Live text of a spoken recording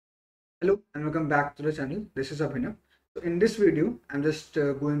Hello and welcome back to the channel. This is Abhinav. So in this video, I'm just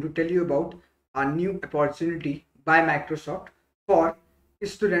going to tell you about a new opportunity by Microsoft for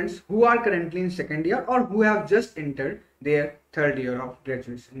students who are currently in second year or who have just entered their third year of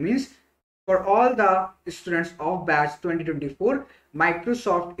graduation. Means for all the students of batch 2024,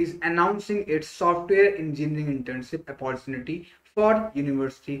 Microsoft is announcing its software engineering internship opportunity for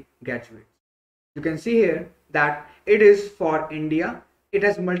university graduates. You can see here that it is for India. It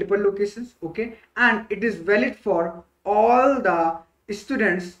has multiple locations, okay, and it is valid for all the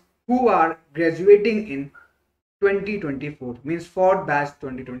students who are graduating in 2024, means for batch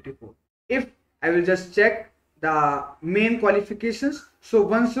 2024. If I will just check the main qualifications, so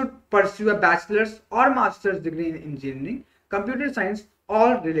one should pursue a bachelor's or master's degree in engineering, computer science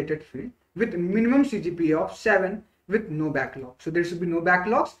or related field with minimum CGPA of 7 with no backlog. So there should be no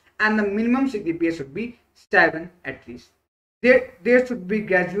backlogs and the minimum CGPA should be 7 at least. They should be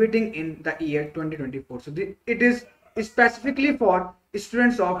graduating in the year 2024. So it is specifically for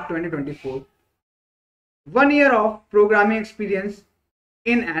students of 2024. 1 year of programming experience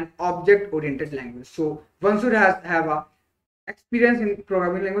in an object-oriented language. So one should have a experience in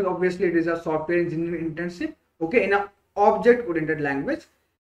programming language. Obviously, it is a software engineering internship. Okay, in an object-oriented language.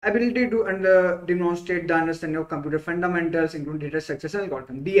 Ability to demonstrate the understanding of computer fundamentals, including data structures and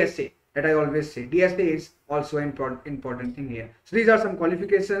algorithm. DSA, that I always say. DSA is also an important thing here. So these are some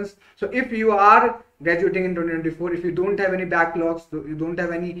qualifications. So if you are graduating in 2024, if you don't have any backlogs, you don't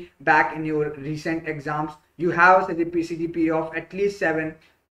have any back in your recent exams, you have a CGPA of at least 7,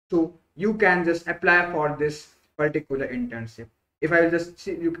 so you can just apply for this particular internship. If I will just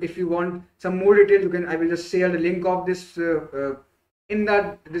see, if you want some more details, I will just share the link of this in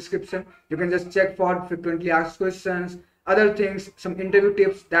the description. You can just check for frequently asked questions, other things, some interview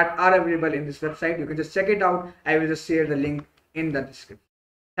tips that are available in this website. You can just check it out. I will just share the link in the description.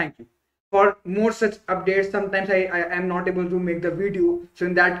 Thank you. For more such updates, sometimes I am not able to make the video, so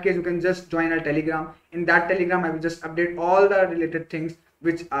in that case you can just join our Telegram. In that Telegram I will just update all the related things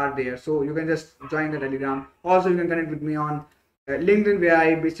which are there, so you can just join the Telegram. Also you can connect with me on LinkedIn, where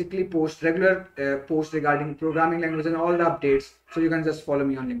I basically post regular posts regarding programming language and all the updates, so you can just follow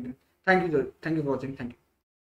me on LinkedIn. Thank you for watching. Thank you.